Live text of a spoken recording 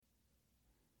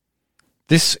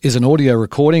This is an audio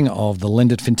recording of the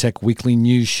Lendit Fintech Weekly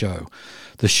News Show.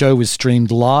 The show is streamed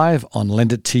live on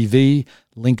Lendit TV,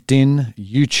 LinkedIn,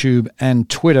 YouTube, and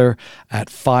Twitter at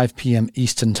 5 p.m.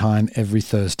 Eastern Time every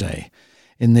Thursday.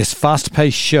 In this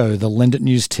fast-paced show, the Lendit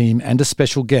News team and a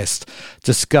special guest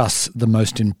discuss the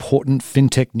most important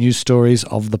fintech news stories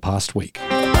of the past week.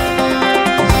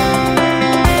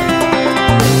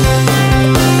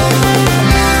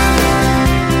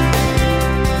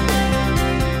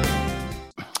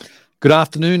 Good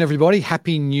afternoon, everybody.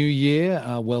 Happy New Year.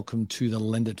 Welcome to the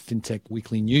Lendit Fintech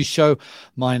Weekly News Show.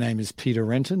 My name is Peter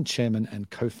Renton, Chairman and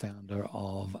Co-founder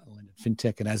of Lendit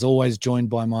Fintech. And as always,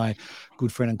 joined by my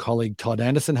good friend and colleague, Todd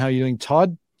Anderson. How are you doing,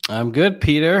 Todd? I'm good,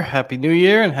 Peter. Happy New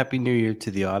Year, and Happy New Year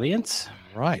to the audience.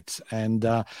 Right. And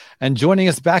joining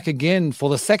us back again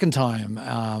for the second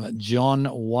time, John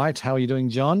White. How are you doing,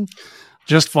 John?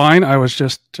 Just fine. I was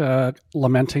just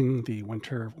lamenting the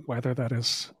winter weather that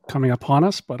is coming upon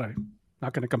us, but I'm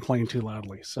not going to complain too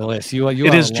loudly. So well, yes, you are.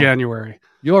 It is January.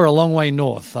 You're a long way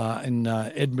north in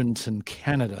Edmonton,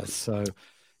 Canada, so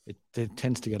it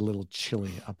tends to get a little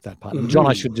chilly up that part. And John,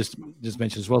 I should just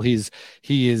mention as well, he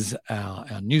is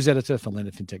our news editor for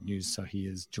Lendit Fintech News, so he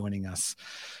is joining us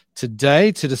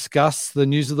today to discuss the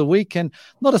news of the week, and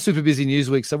not a super busy news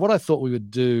week. So what I thought we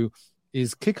would do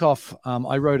is kick off.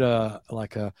 I wrote a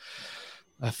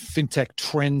fintech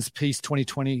trends piece,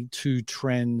 2022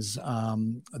 trends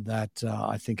that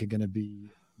I think are going to be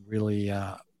really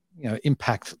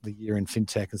impact the year in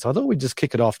fintech. And so I thought we'd just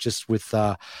kick it off just with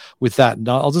that. And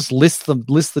I'll just list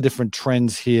the different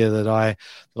trends here that I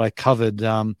covered.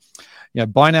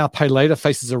 Buy now, pay later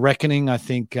faces a reckoning. I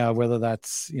think whether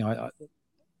that's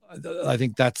I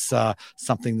think that's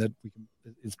something that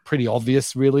is pretty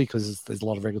obvious, really, because there's a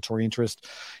lot of regulatory interest.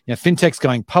 Fintech's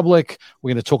going public. We're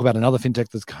going to talk about another fintech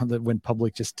that went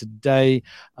public just today,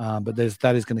 but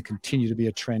that is going to continue to be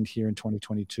a trend here in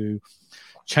 2022.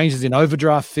 Changes in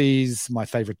overdraft fees, my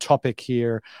favorite topic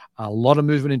here. A lot of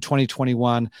movement in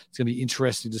 2021. It's going to be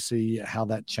interesting to see how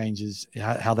that changes,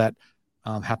 how that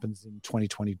happens in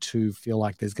 2022. Feel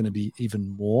like there's going to be even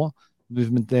more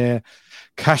movement there.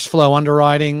 Cash flow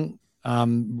underwriting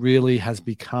really has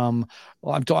become,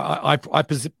 I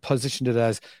positioned it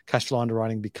as cash flow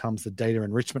underwriting becomes the data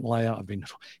enrichment layer. I've been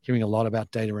hearing a lot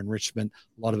about data enrichment,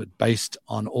 a lot of it based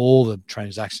on all the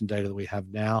transaction data that we have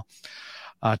now.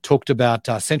 Talked about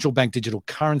central bank digital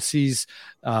currencies.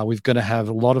 We're going to have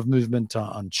a lot of movement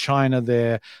on China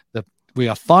there. We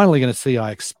are finally going to see,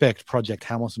 I expect, Project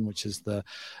Hamilton, which is the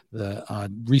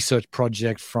research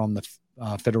project from the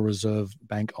Federal Reserve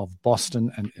Bank of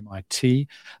Boston and MIT,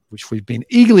 which we've been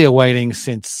eagerly awaiting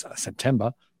since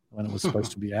September when it was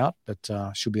supposed to be out,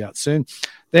 but should be out soon.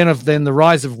 Then the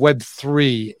rise of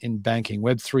Web3 in banking.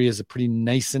 Web3 is a pretty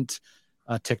nascent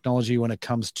technology when it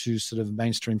comes to sort of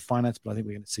mainstream finance, but I think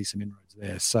we're going to see some inroads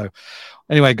there. So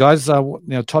anyway, guys,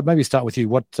 Todd, maybe start with you.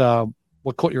 What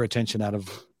caught your attention out of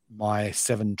my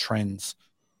 7 trends?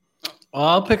 Well,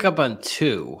 I'll pick up on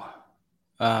 2.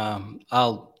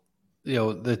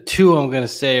 The 2 I'm going to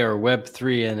say are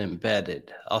Web3 and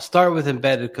embedded. I'll start with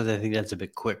embedded because I think that's a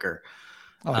bit quicker.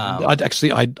 I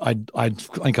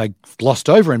think I glossed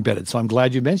over embedded, so I'm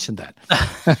glad you mentioned that.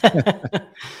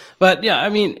 But yeah, I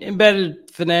mean,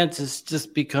 embedded finance is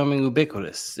just becoming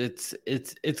ubiquitous. It's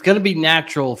going to be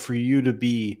natural for you to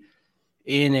be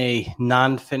in a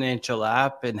non-financial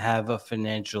app and have a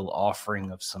financial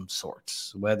offering of some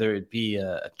sorts, whether it be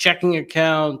a checking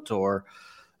account or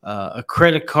a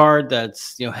credit card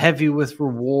that's heavy with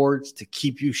rewards to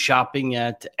keep you shopping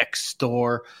at X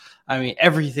store. I mean,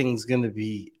 everything's going to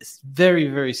be very,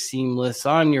 very seamless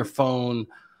on your phone,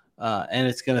 and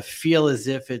it's going to feel as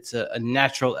if it's a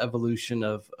natural evolution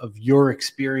of your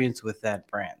experience with that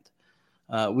brand.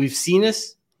 We've seen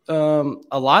this a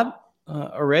lot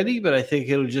already, but I think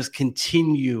it'll just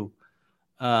continue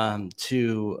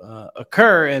to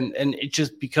occur, and it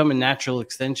just become a natural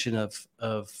extension of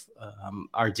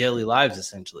our daily lives,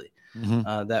 essentially.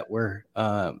 That we're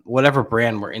whatever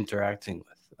brand we're interacting with.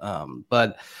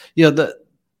 But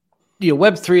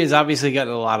Web3 has obviously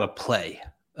gotten a lot of play.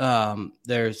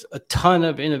 There's a ton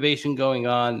of innovation going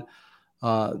on.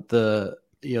 The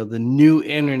new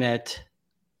internet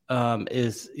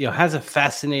has a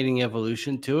fascinating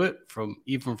evolution to it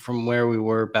from where we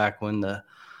were back when the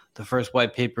first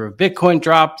white paper of Bitcoin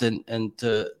dropped and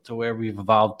to where we've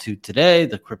evolved to today,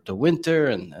 the crypto winter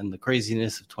and the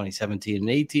craziness of 2017 and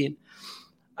 18.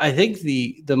 I think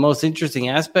the most interesting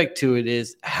aspect to it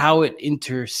is how it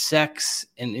intersects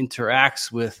and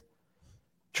interacts with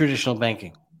traditional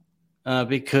banking.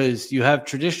 Because you have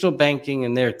traditional banking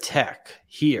and their tech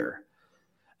here.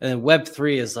 And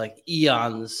Web3 is like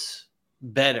eons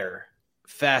better,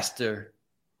 faster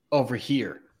over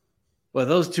here. Well,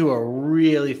 those two are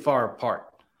really far apart.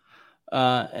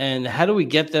 And how do we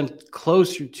get them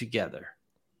closer together?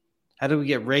 How do we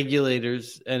get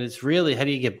regulators? And it's really, how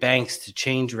do you get banks to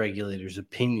change regulators'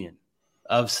 opinion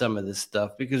of some of this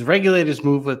stuff? Because regulators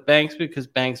move with banks because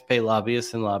banks pay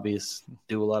lobbyists and lobbyists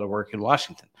do a lot of work in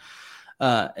Washington.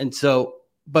 And so,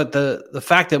 but the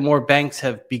fact that more banks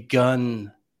have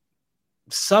begun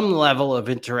some level of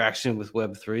interaction with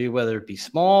Web3, whether it be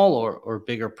small or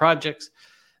bigger projects,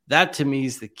 that to me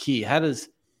is the key. How does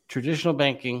traditional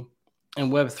banking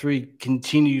and Web3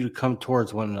 continue to come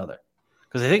towards one another?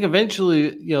 Because I think eventually,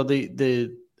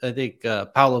 I think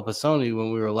Paolo Passoni,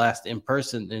 when we were last in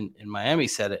person in Miami,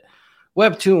 said it.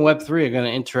 Web2 and Web3 are going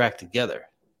to interact together.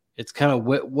 It's kind of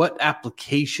what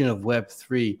application of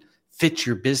Web3 fits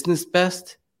your business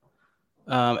best.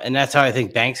 And that's how I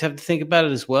think banks have to think about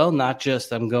it as well. Not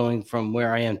just I'm going from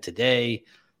where I am today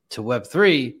to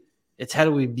Web3. It's how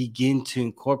do we begin to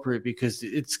incorporate, because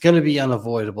it's going to be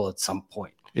unavoidable at some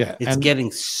point. Yeah, it's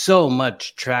getting so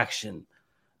much traction.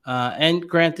 And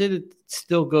granted, it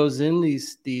still goes in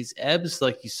these ebbs,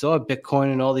 like you saw.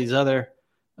 Bitcoin and all these other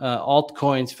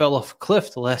altcoins fell off a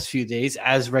cliff the last few days,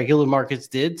 as regular markets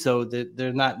did. So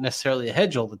they're not necessarily a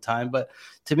hedge all the time. But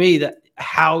to me, that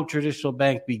how traditional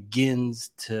bank begins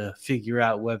to figure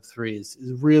out Web3 is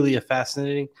really a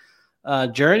fascinating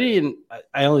journey, and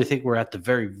I only think we're at the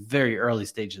very, very early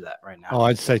stage of that right now. Oh,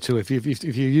 I'd say too, if you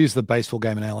use the baseball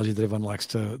game analogy that everyone likes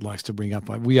to bring up,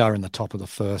 we are in the top of the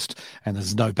first, and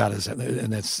there's no batters,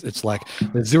 and it's like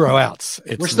there's zero outs.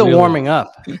 We're still really warming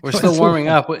up. We're still warming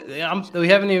up. We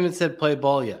haven't even said play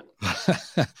ball yet.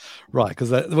 Right, because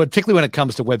particularly when it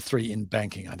comes to Web3 in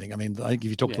banking, I think if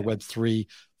you talk to Web3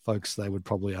 folks, they would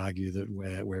probably argue that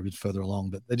we're a bit further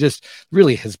along, but there just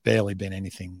really has barely been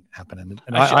anything happening.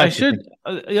 And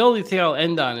the only thing I'll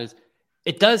end on is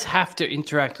it does have to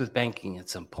interact with banking at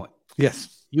some point.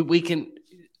 Yes. We can,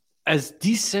 as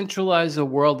decentralized a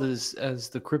world as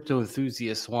the crypto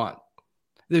enthusiasts want,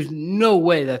 there's no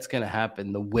way that's going to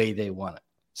happen the way they want it.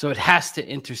 So it has to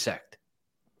intersect.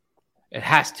 It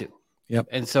has to. Yep.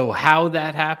 And so how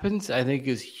that happens, I think,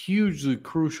 is hugely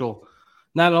crucial,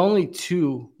 not only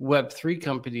to Web3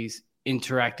 companies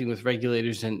interacting with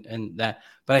regulators and that,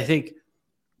 but I think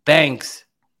banks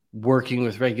working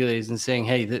with regulators and saying,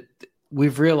 hey,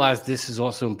 we've realized this is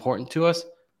also important to us.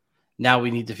 Now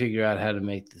we need to figure out how to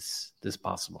make this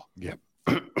possible. Yep.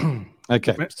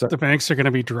 Okay. So the banks are going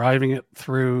to be driving it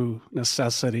through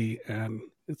necessity, and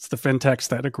it's the fintechs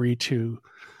that agree to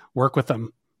work with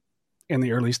them in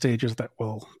the early stages that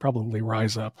will probably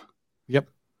rise up. Yep,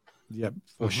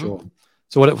 for sure.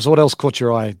 So what else caught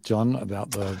your eye, John,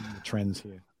 about the trends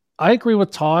here? I agree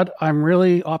with Todd. I'm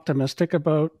really optimistic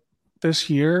about this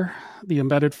year, the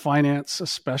embedded finance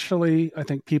especially. I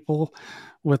think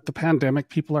with the pandemic,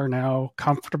 people are now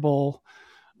comfortable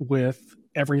with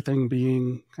everything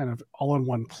being kind of all in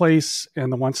one place,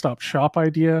 and the one-stop shop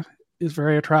idea is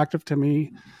very attractive to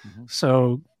me. Mm-hmm.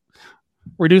 So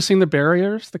reducing the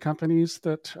barriers, the companies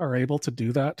that are able to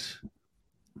do that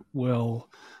will,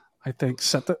 I think,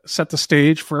 set the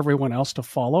stage for everyone else to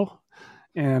follow.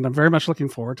 And I'm very much looking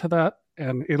forward to that.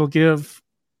 And it'll give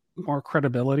more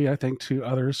credibility, I think, to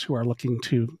others who are looking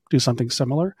to do something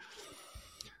similar.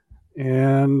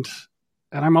 And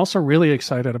I'm also really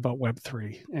excited about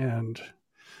Web3 and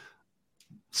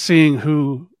seeing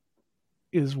who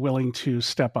is willing to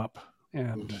step up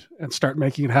and start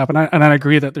making it happen. And I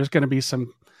agree that there's going to be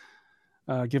some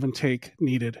give and take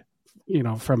needed,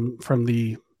 from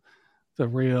the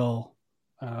real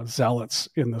zealots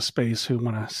in the space who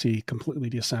want to see completely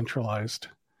decentralized.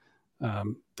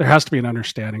 There has to be an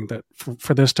understanding that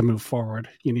for this to move forward,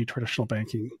 you need traditional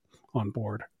banking on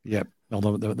board. Yep.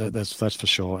 Although that's for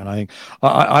sure. And I think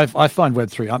I find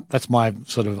Web3, that's my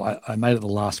sort of, I made it the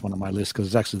last one on my list because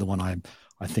it's actually the one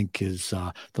I think is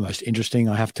the most interesting.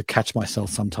 I have to catch myself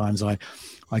sometimes. I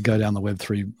go down the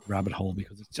Web3 rabbit hole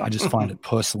because I just find it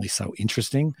personally so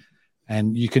interesting.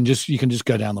 And you can just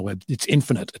go down the web. It's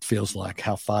infinite. It feels like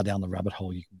how far down the rabbit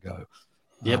hole you can go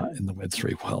in the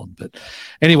Web3 world. But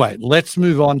anyway, let's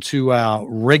move on to our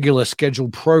regular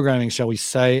scheduled programming, shall we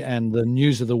say, and the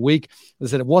news of the week. As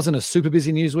I said, it wasn't a super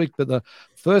busy news week, but the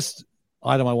first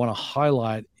item I want to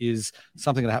highlight is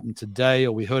something that happened today,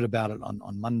 or we heard about it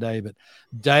on Monday. But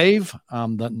Dave,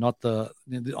 I'm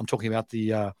talking about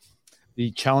the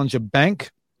Challenger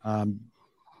Bank,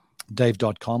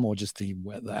 Dave.com, or just the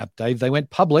app Dave. They went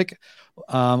public.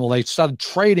 They started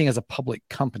trading as a public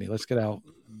company. Let's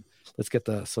get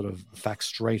the sort of facts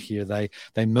straight here.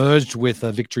 They merged with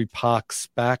Victory Park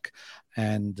SPAC,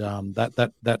 and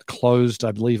that closed.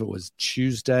 I believe it was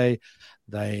Tuesday.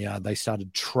 They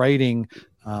started trading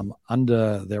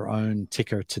under their own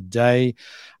ticker today.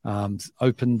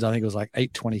 Opened, I think it was like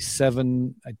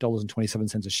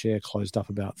 $8.27 a share, closed up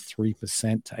about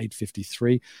 3% to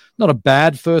 $8.53. Not a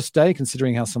bad first day,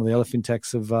 considering how some of the other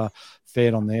fintechs have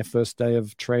fared on their first day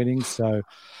of trading. So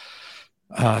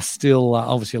still,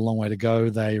 obviously, a long way to go.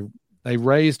 They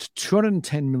raised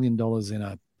 $210 million in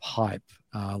a PIPE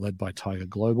led by Tiger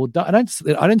Global. I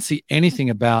don't see anything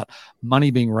about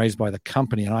money being raised by the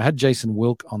company. And I had Jason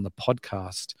Wilk on the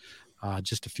podcast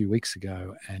just a few weeks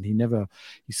ago, and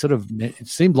it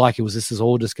seemed like this is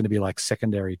all just going to be like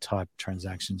secondary type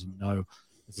transactions, and no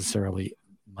necessarily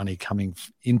money coming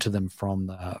into them from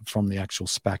the actual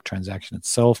SPAC transaction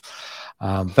itself.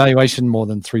 Valuation more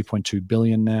than $3.2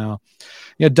 billion now.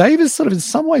 Dave is sort of in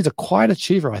some ways a quiet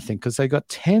achiever, I think, because they got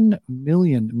 10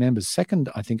 million members, second,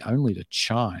 I think, only to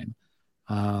Chime.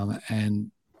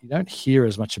 And you don't hear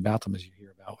as much about them as you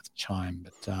hear about with Chime.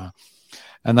 But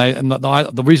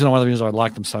the reason I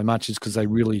like them so much is because they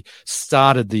really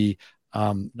started the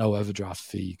no overdraft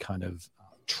fee kind of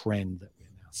trend that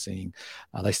seeing.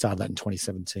 They started that in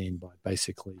 2017 by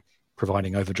basically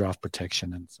providing overdraft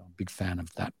protection, and so I'm a big fan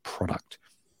of that product.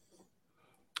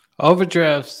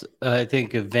 Overdrafts, I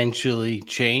think, eventually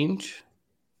change.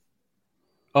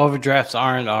 Overdrafts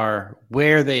aren't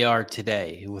where they are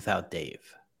today without Dave.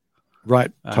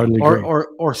 Right, totally agree.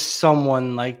 Or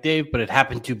someone like Dave, but it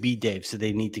happened to be Dave, so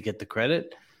they need to get the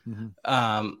credit.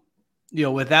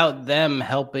 Mm-hmm. Without them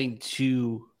helping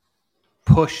to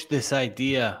push this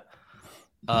idea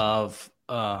of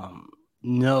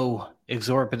no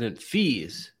exorbitant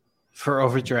fees for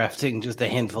overdrafting just a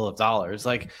handful of dollars.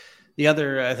 Like the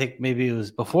other, I think maybe it was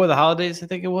before the holidays, I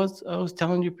was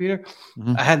telling you, Peter,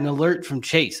 mm-hmm. I had an alert from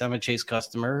Chase. I'm a Chase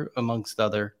customer amongst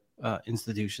other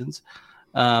institutions.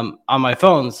 On my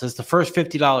phone, it says the first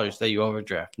 $50 that you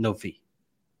overdraft, no fee.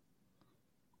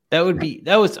 That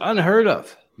was unheard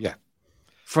of. Yeah.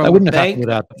 From I wouldn't a bank have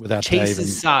happened without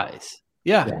Chase's size.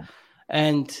 Yeah.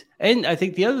 And I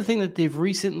think the other thing that they've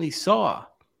recently saw,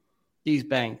 these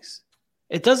banks,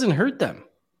 it doesn't hurt them.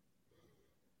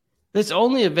 This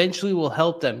only eventually will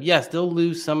help them. Yes, they'll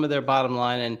lose some of their bottom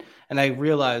line. And I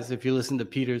realize if you listen to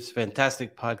Peter's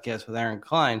fantastic podcast with Aaron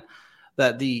Klein,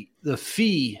 that the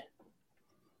fee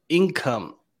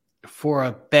income for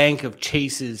a bank of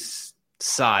Chase's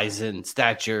size and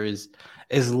stature is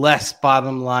less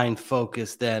bottom line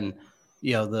focused than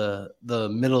the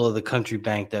middle of the country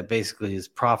bank that basically is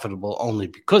profitable only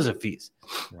because of fees.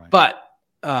 Right. But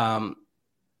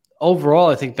overall,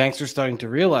 I think banks are starting to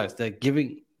realize that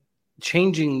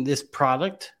changing this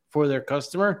product for their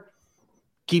customer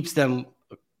keeps them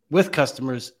with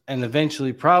customers and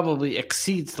eventually probably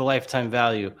exceeds the lifetime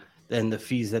value than the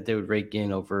fees that they would rake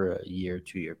in over a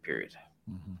 2-year period.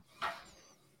 Mm-hmm.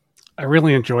 I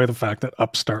really enjoy the fact that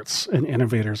upstarts and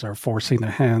innovators are forcing the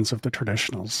hands of the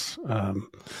traditionals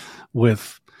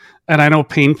and I know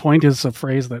pain point is a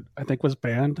phrase that I think was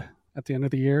banned at the end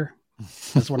of the year.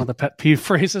 It's one of the pet peeve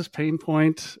phrases, pain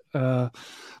point.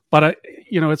 But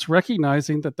it's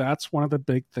recognizing that that's one of the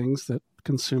big things that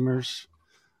consumers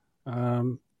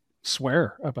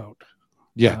swear about.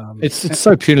 Yeah, it's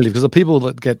so punitive because the people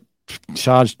that get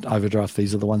charged overdraft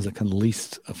fees are the ones that can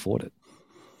least afford it.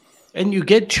 And you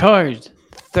get charged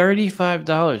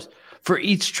 $35 for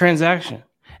each transaction.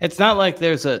 It's not like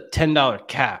there's a $10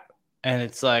 cap. And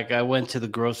it's like I went to the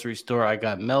grocery store, I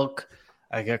got milk,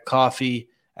 I got coffee,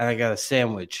 and I got a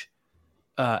sandwich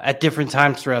at different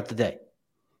times throughout the day.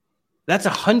 That's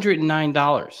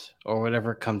 $109 or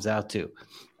whatever it comes out to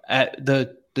at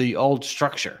the old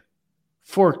structure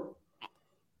for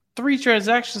 3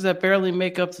 transactions that barely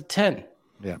make up to 10.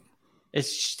 Yeah.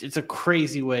 It's a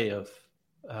crazy way of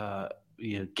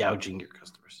gouging your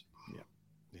customers.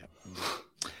 Yeah.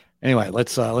 Anyway,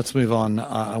 let's move on.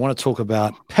 I want to talk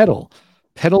about Peddle.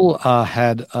 Peddle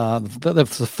had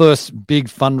the first big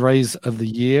fundraise of the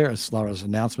year as far as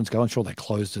announcements go. I'm sure they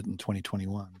closed it in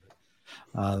 2021.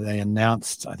 They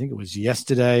announced, I think it was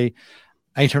yesterday,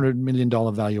 $800 million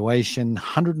valuation,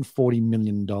 $140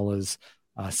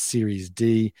 million Series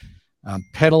D.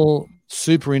 Peddle,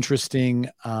 super interesting.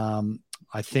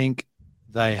 I think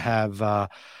they have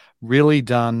really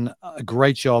done a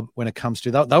great job when it comes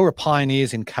to that. They were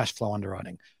pioneers in cash flow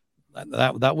underwriting.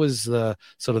 That was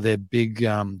sort of their big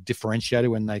differentiator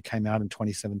when they came out in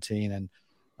 2017,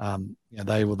 and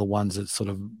they were the ones that sort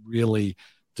of really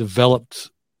developed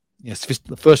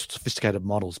the first sophisticated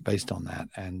models based on that,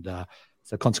 and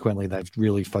so consequently they've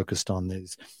really focused on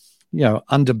these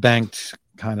underbanked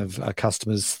kind of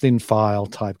customers, thin file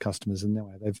type customers, and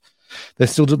anyway,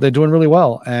 they're doing really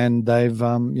well, and they've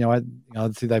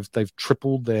I'd say they've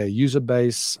tripled their user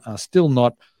base. Still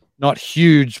not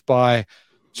huge by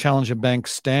challenger bank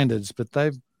standards, but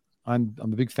I'm a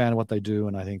big fan of what they do,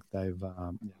 and I think they've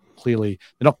clearly,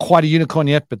 they're not quite a unicorn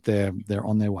yet, but they're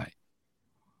on their way.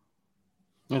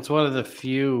 It's one of the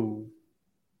few.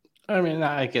 I mean,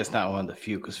 I guess not one of the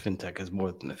few, because fintech is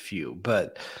more than a few,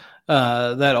 but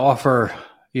that offer,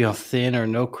 thin or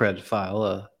no credit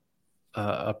file,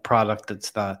 a product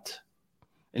that's not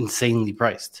insanely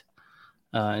priced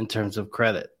in terms of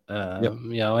credit. Yep.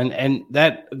 And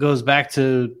that goes back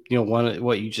to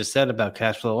what you just said about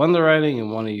cash flow underwriting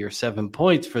and one of your 7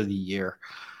 points for the year.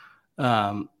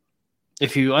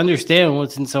 If you understand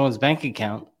what's in someone's bank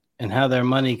account and how their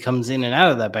money comes in and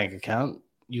out of that bank account,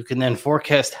 you can then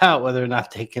forecast out whether or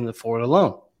not they can afford a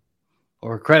loan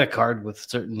or a credit card with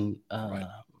certain,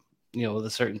 with a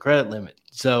certain credit limit.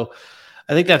 So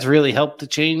I think that's really helped the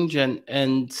change, and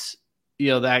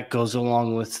that goes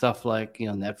along with stuff like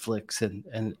Netflix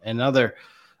and other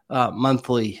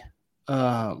monthly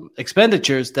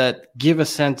expenditures that give a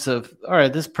sense of, all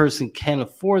right, this person can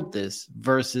afford this,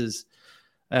 versus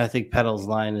I think Petal's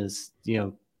line is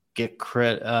get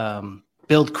credit,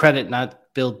 build credit, not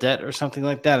build debt, or something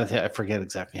like that. I forget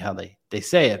exactly how they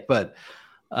say it, but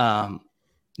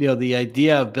the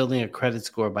idea of building a credit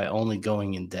score by only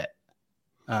going in debt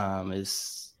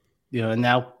is, and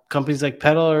now companies like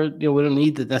Petal are, we don't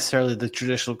need necessarily the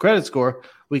traditional credit score.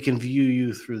 We can view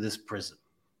you through this prism.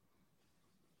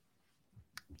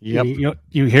 Yep.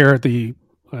 You hear the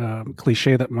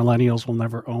cliche that millennials will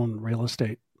never own real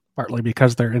estate, partly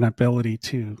because their inability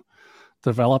to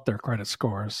develop their credit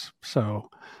scores. So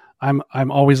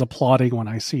I'm always applauding when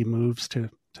I see moves to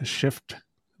shift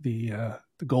the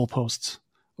goalposts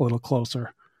a little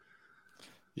closer.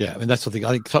 Yeah, I mean, that's the thing.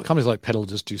 I think companies like Petal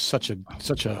just do such a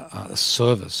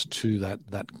service to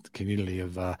that community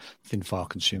of thin file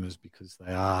consumers, because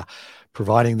they are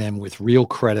providing them with real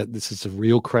credit. This is a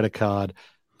real credit card,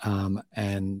 and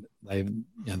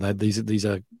these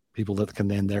are people that can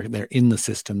then they're in the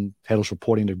system. Petal's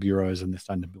reporting to bureaus, and they're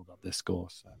starting to build up their score.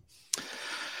 So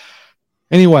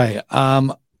anyway,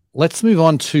 let's move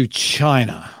on to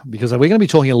China, because we're going to be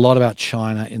talking a lot about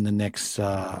China in the next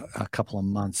a couple of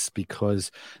months, because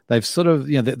they've sort of,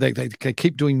 they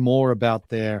keep doing more about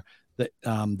the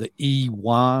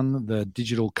e-yuan, the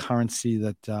digital currency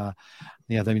that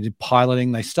they've been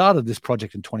piloting. They started this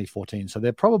project in 2014, so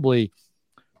they're probably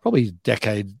a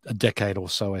decade or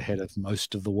so ahead of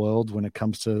most of the world when it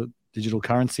comes to digital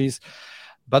currencies.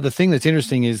 But the thing that's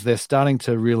interesting is they're starting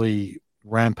to really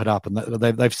ramp it up, and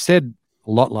they've said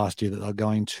a lot last year that they're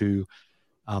going to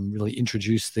really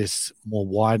introduce this more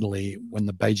widely when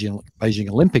the Beijing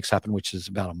Olympics happen, which is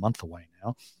about a month away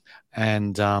now.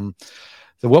 And so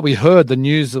what we heard, the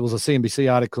news, there was a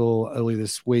CNBC article earlier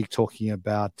this week talking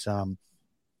about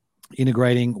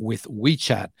integrating with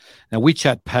WeChat. Now,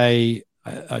 WeChat Pay,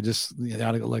 the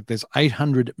article, like, there's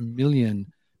 800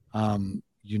 million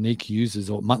unique users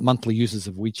or monthly users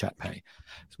of WeChat Pay.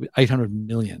 So 800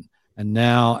 million. And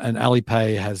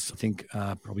Alipay has, I think,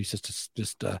 probably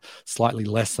just slightly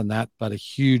less than that, but a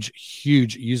huge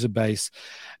user base.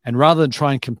 And rather than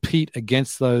try and compete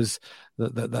against the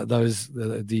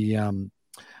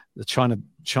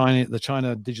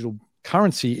China digital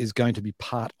currency is going to be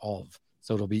part of.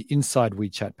 So it'll be inside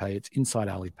WeChat Pay, it's inside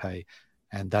Alipay,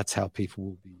 and that's how people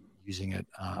will be using it.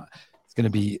 It's going to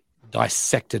be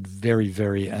dissected very,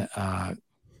 very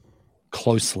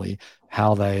closely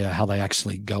how they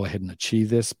actually go ahead and achieve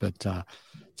this, but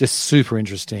just super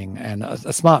interesting and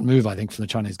a smart move, I think, from the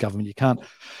Chinese government.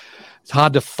 It's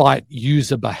hard to fight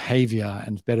user behavior,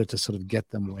 and it's better to sort of get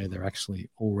them where they're actually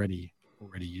already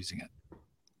using it.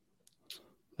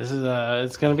 This is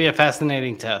it's going to be a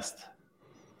fascinating test.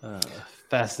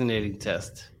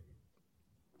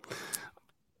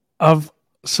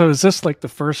 So is this like the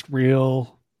first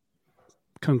real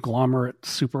conglomerate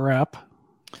super app?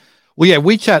 Well, yeah,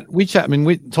 WeChat. I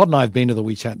mean, Todd and I have been to the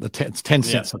WeChat. It's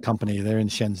Tencent's company. They're in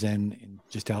Shenzhen,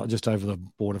 just over the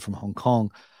border from Hong Kong.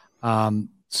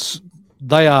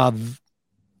 They're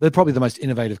probably the most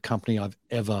innovative company I've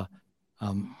ever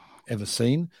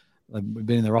seen. We've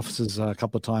been in their offices a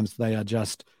couple of times. They are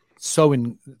just so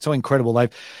incredible.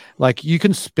 You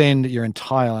can spend your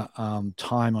entire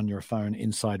time on your phone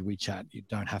inside WeChat. You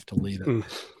don't have to leave it.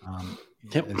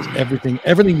 Yep.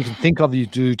 Everything you can think of you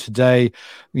do today,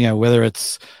 whether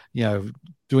it's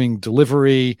doing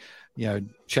delivery,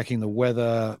 checking the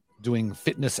weather, doing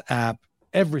fitness app,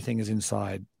 everything is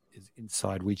inside is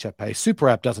inside WeChat Pay. Super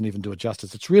App doesn't even do it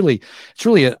justice. It's really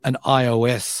an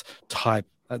iOS type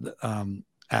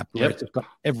app. Yep. It's got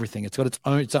everything. It's got its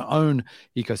own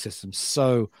ecosystem.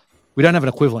 So we don't have an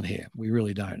equivalent here. We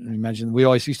really don't. And imagine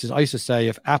I used to say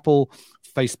if Apple,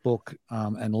 Facebook,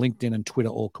 and LinkedIn and Twitter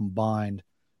all combined,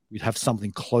 we'd have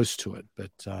something close to it.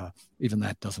 But even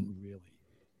that doesn't really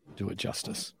do it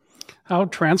justice. How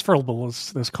transferable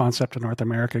is this concept in North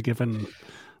America, given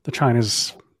the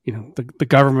China's, the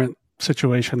government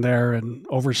situation there and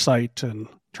oversight and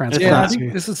transparency? Yeah, I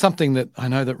think this is something that I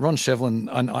know that Ron Shevlin,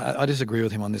 I disagree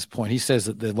with him on this point. He says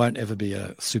that there won't ever be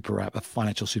a super app, a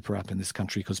financial super app in this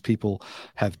country because people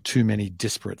have too many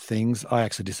disparate things. I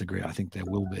actually disagree. I think there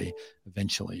will be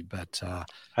eventually, but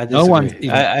I disagree.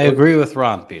 I agree with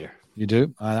Ron, Peter. You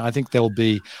do? I think there will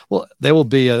be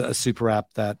a super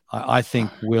app that I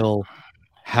think will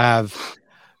have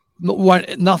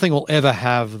nothing will ever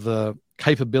have the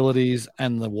capabilities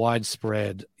and the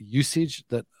widespread usage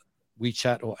that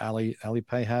WeChat or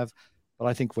Alipay have, but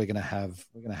I think we're going to have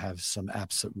some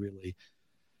apps that really.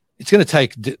 It's going to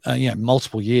take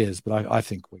multiple years, but I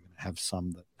think we're going to have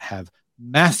some that have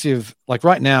massive. Like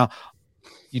right now,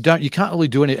 you can't really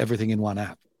do everything in one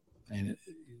app. And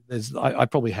I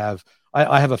probably have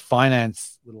I have a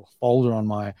finance little folder on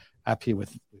my app here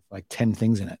with like 10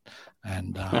 things in it,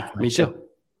 and me too.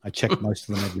 I check most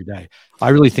of them every day. I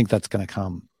really think that's going to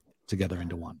come together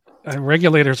into one.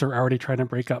 Regulators are already trying to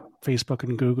break up Facebook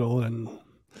and Google and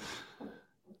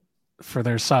for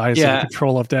their size and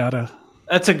control of data.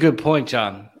 That's a good point,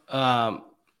 John. I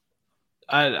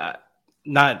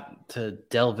not to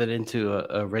delve it into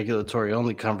a regulatory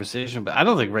only conversation, but I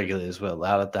don't think regulators will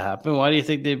allow it to happen. Why do you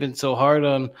think they've been so hard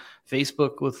on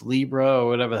Facebook with Libra or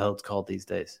whatever the hell it's called these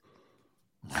days?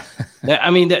 I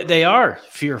mean, they are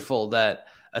fearful that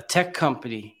a tech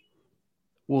company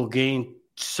will gain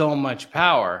so much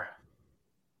power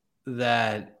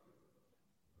that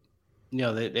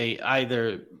they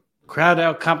either crowd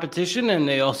out competition and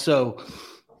they also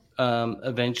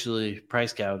eventually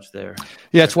price gouge there.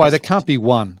 Yeah, that's why there can't be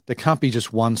one. There can't be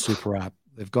just one super app.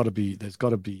 There's got to be,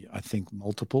 I think,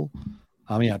 multiple.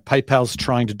 PayPal's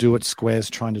trying to do it. Square's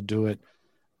trying to do it.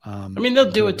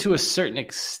 They'll do it to a certain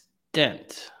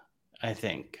extent, I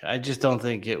think. I just don't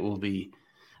think it will be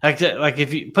like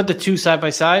if you put the two side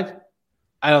by side,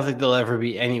 I don't think they'll ever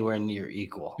be anywhere near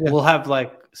equal. Yeah. We'll have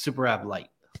like super app light.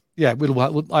 Yeah,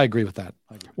 I agree with that.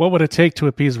 What would it take to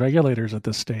appease regulators at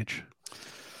this stage?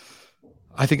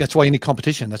 I think that's why you need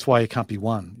competition. That's why it can't be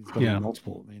one. It's got to be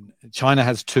multiple. I mean, China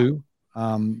has two.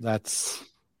 That's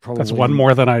one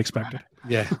more than I expected.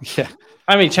 Yeah.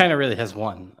 I mean, China really has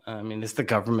one. It's the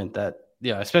government that,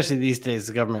 especially these days,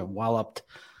 the government walloped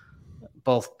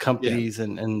both companies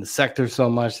and the sector so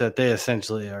much that they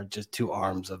essentially are just two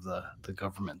arms of the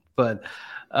government. But,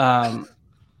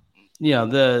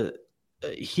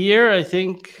 here I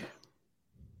think,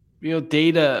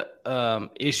 data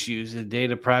issues and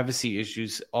data privacy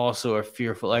issues also are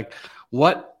fearful. Like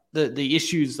what the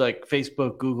issues like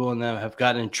Facebook, Google, and them have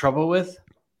gotten in trouble with,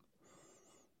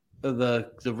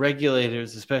 the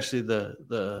regulators, especially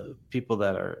the people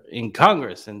that are in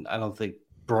Congress, and I don't think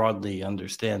broadly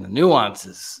understand the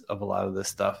nuances of a lot of this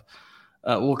stuff,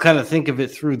 we'll kind of think of it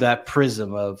through that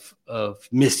prism of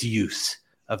misuse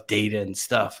of data and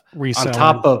stuff. Reselling.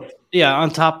 On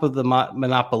top of the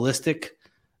monopolistic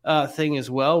thing as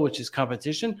well, which is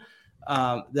competition.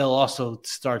 They'll also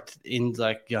start in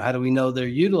like, how do we know they're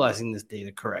utilizing this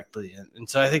data correctly? And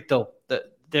so I think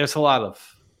there's a lot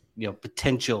of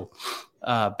potential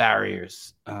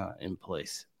barriers in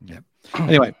place. Yeah.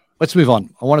 Anyway, let's move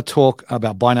on. I want to talk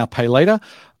about buy now, pay later,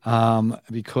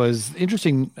 because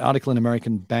interesting article in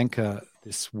American Banker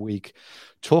this week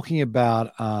talking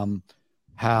about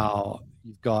how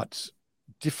you've got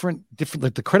different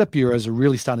like the credit bureaus are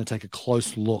really starting to take a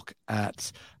close look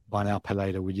at buy now, pay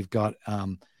later. Where you've got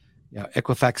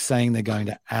Equifax saying they're going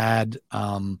to add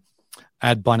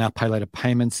buy now, pay later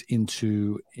payments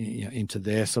into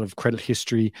their sort of credit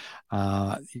history.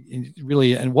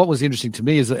 Really, and what was interesting to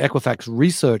me is that Equifax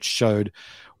research showed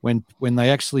when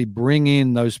they actually bring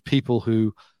in those people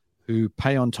who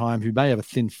pay on time, who may have a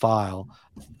thin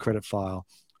credit file,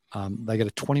 they get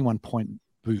a 21-point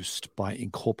boost by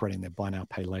incorporating their buy now,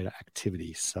 pay later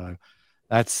activity. So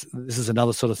this is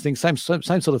another sort of thing, same sort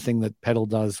of thing that Peddle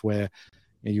does, where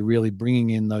you're really bringing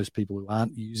in those people who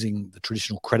aren't using the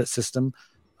traditional credit system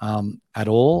at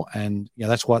all. And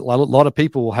that's why a lot of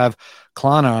people will have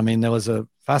Klarna. I mean, there was a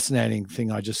fascinating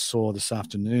thing I just saw this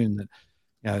afternoon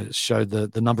that showed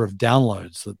the number of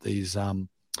downloads that these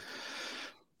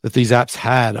apps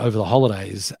had over the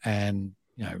holidays. And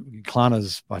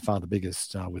Klarna's by far the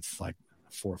biggest with like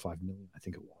 4 or 5 million, I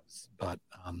think it was. But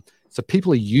so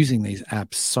people are using these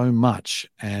apps so much,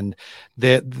 and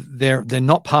they're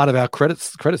not part of our credit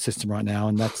system right now.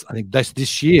 And I think that's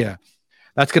this year.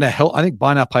 That's going to help. I think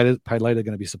buy now, pay later are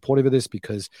going to be supportive of this,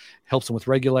 because it helps them with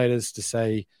regulators to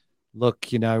say, look,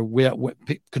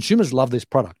 consumers love this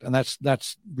product, and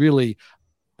that's really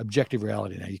objective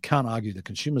reality. Now, you can't argue that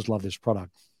consumers love this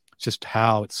product. It's just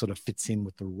how it sort of fits in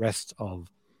with the rest of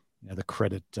the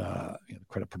credit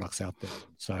credit products out there.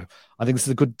 So I think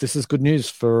this is good news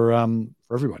for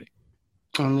everybody.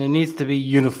 And there needs to be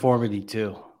uniformity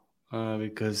too,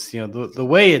 because the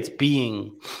way it's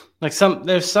being, like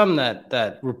there's some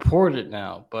that report it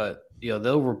now, but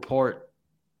they'll report.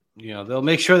 They'll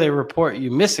make sure they report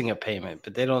you missing a payment,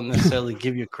 but they don't necessarily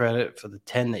give you credit for the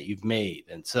 10 that you've made.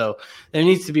 And so there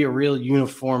needs to be a real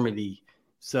uniformity.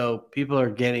 So people are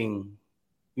getting,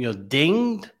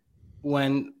 dinged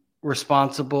when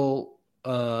responsible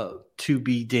to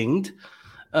be dinged,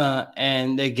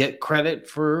 and they get credit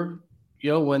for,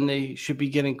 when they should be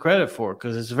getting credit for,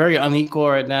 because it's very unequal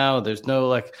right now. There's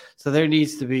no so there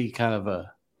needs to be kind of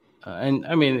a, and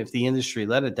I mean, if the industry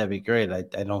let it, that'd be great.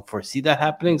 I don't foresee that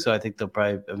happening. So I think there'll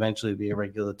probably eventually be a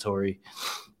regulatory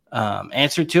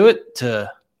answer to it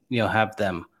to, have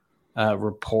them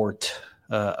report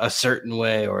a certain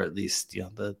way, or at least,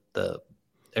 the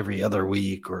every other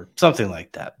week or something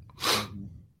like that.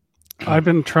 I've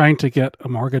been trying to get a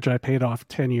mortgage I paid off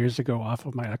 10 years ago off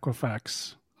of my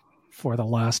Equifax for the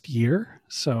last year.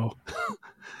 So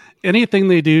anything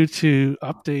they do to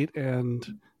update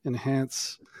and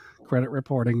enhance credit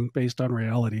reporting based on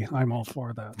reality, I'm all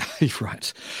for that.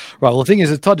 Right. Well, the thing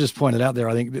is, as Todd just pointed out there,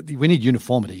 I think we need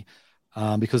uniformity,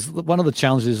 because one of the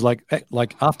challenges, like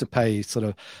Afterpay, sort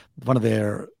of one of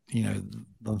their, one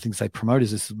of the things they promote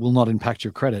is this will not impact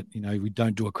your credit. We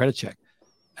don't do a credit check,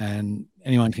 and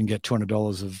anyone can get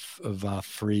 $200 of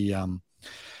free,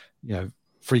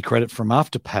 free credit from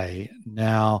Afterpay.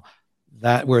 Now,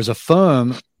 whereas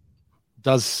Affirm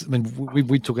does, I mean,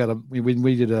 we took out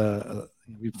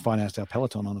we financed our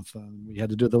Peloton on Affirm. We had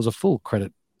to do it. There was a full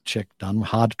credit check done,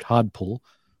 hard pull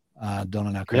done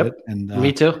on our credit. Yep. And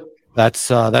me too. That's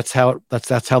how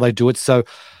they do it. So,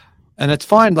 and it's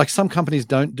fine. Like, some companies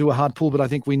don't do a hard pull, but I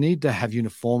think we need to have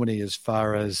uniformity as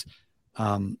far as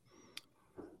one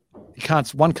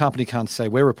company can't say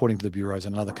we're reporting to the bureaus,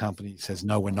 and another company says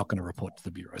no, we're not going to report to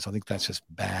the bureaus. I think that's just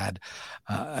bad,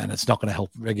 and it's not going to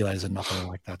help. Regulators are not going to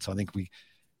like that. So I think we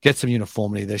get some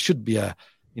uniformity. There should be a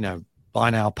buy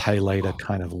now, pay later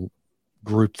kind of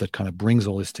group that kind of brings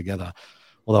all this together.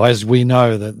 Although, as we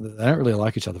know, that they don't really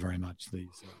like each other very much, these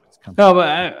companies. No, but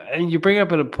and you bring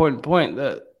up an important point.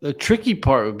 The tricky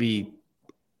part would be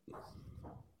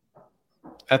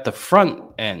at the front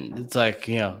end. It's like,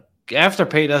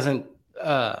 Afterpay doesn't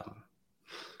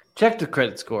check the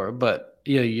credit score, but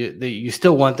you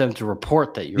still want them to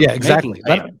report that you're exactly. making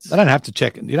payments. They don't have to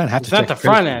check it. You don't have to check not the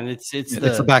front end. It's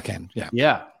the back end.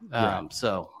 Yeah.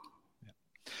 So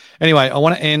anyway, I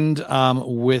want to end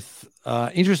with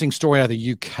interesting story out of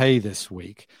the UK this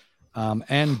week.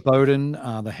 Anne Bowden,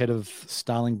 the head of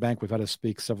Starling Bank, we've had her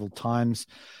speak several times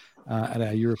at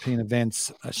our European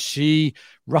events. She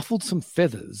ruffled some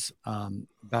feathers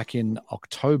back in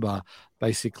October,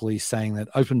 basically saying that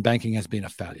open banking has been a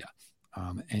failure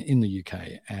in the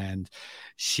UK. And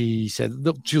she said,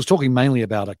 look, she was talking mainly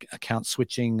about account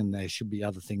switching, and there should be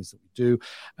other things that we do.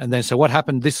 And then, so what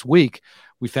happened this week,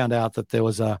 we found out that there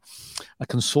was a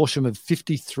consortium of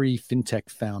 53 fintech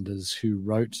founders who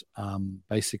wrote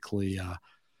basically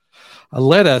a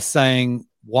letter saying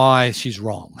why she's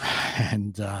wrong,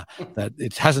 and that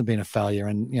it hasn't been a failure.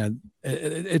 And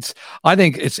I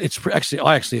think it's actually,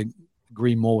 I actually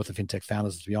agree more with the fintech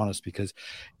founders, to be honest, because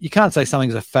you can't say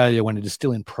something's a failure when it is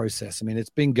still in process. I mean, it's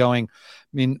been going.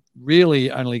 I mean,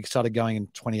 really only started going in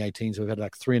 2018, so we've had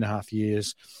like 3.5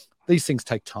 years. These things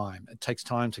take time. It takes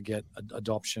time to get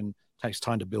adoption. It takes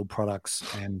time to build products,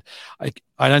 and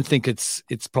I don't think it's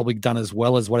probably done as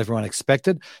well as what everyone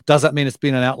expected. Does that mean it's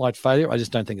been an outright failure? I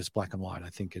just don't think it's black and white. I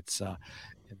think it's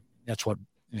that's what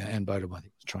Anne Bowden, I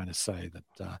think, was trying to say.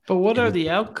 That. But what are the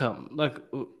outcome? Like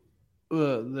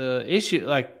the issue,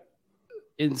 like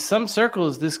in some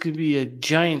circles, this could be a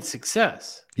giant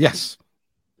success. Yes.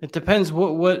 It depends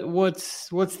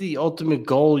what's the ultimate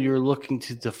goal you're looking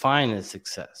to define as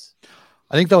success.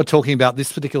 I think they were talking about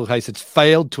this particular case. It's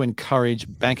failed to encourage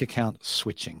bank account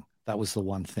switching. That was the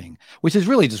one thing, which is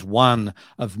really just one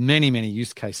of many, many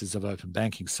use cases of open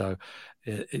banking. So,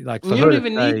 like, for you don't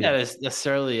even need that as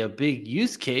necessarily a big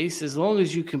use case, as long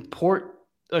as you can port,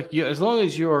 as long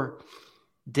as your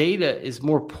data is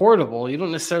more portable. You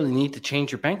don't necessarily need to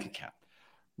change your bank account.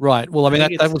 Right. Well, I mean,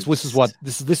 think this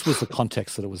was the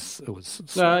context that it was.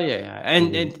 No, yeah.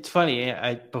 And it's funny.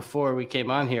 Before we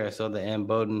came on here, I saw that Ann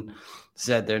Boden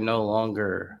said they're no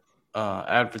longer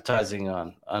advertising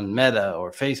on Meta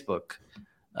or Facebook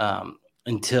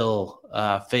until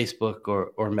Facebook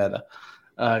or Meta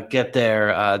get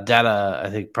their data, I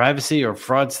think, privacy or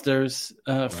fraudsters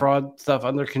fraud stuff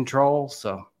under control.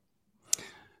 So,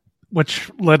 which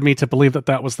led me to believe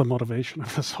that was the motivation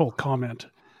of this whole comment,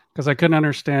 because I couldn't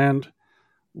understand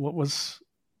what was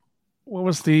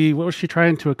she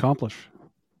trying to accomplish.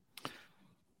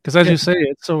 Because as you say,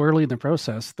 it's so early in the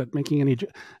process that making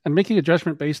a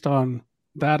judgment based on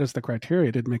that as the criteria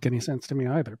didn't make any sense to me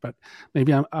either. But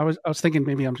maybe I was thinking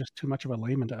maybe I'm just too much of a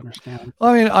layman to understand.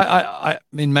 Well, I mean, I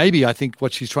mean, maybe I think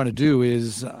what she's trying to do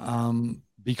is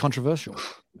be controversial,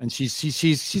 and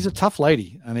she's a tough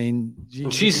lady. I mean,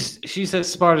 she's as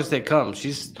smart as they come.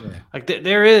 She's like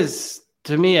there is.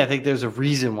 To me, I think there's a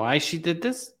reason why she did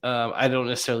this. I don't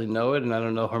necessarily know it, and I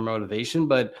don't know her motivation,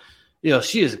 but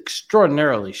she is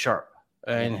extraordinarily sharp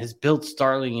and has built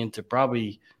Starling into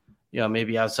probably,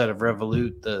 maybe outside of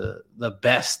Revolut, the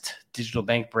best digital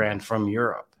bank brand from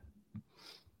Europe.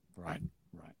 Right.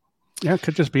 Yeah, it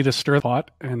could just be to stir the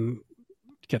pot and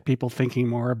get people thinking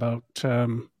more about,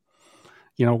 where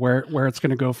it's going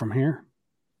to go from here.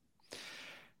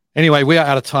 Anyway, we are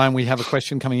out of time. We have a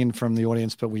question coming in from the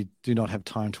audience, but we do not have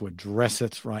time to address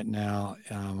it right now.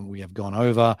 We have gone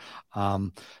over.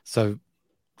 So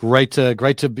great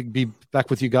to be back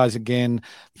with you guys again.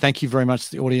 Thank you very much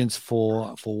to the audience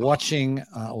for watching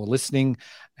or listening.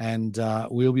 And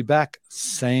we'll be back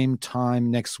same time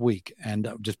next week.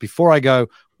 And just before I go,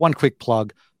 one quick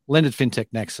plug, Blended FinTech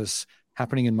Nexus,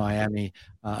 happening in Miami,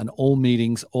 an all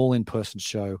meetings, all in-person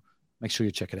show. Make sure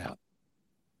you check it out.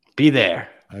 Be there.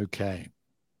 Okay.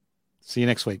 See you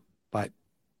next week. Bye.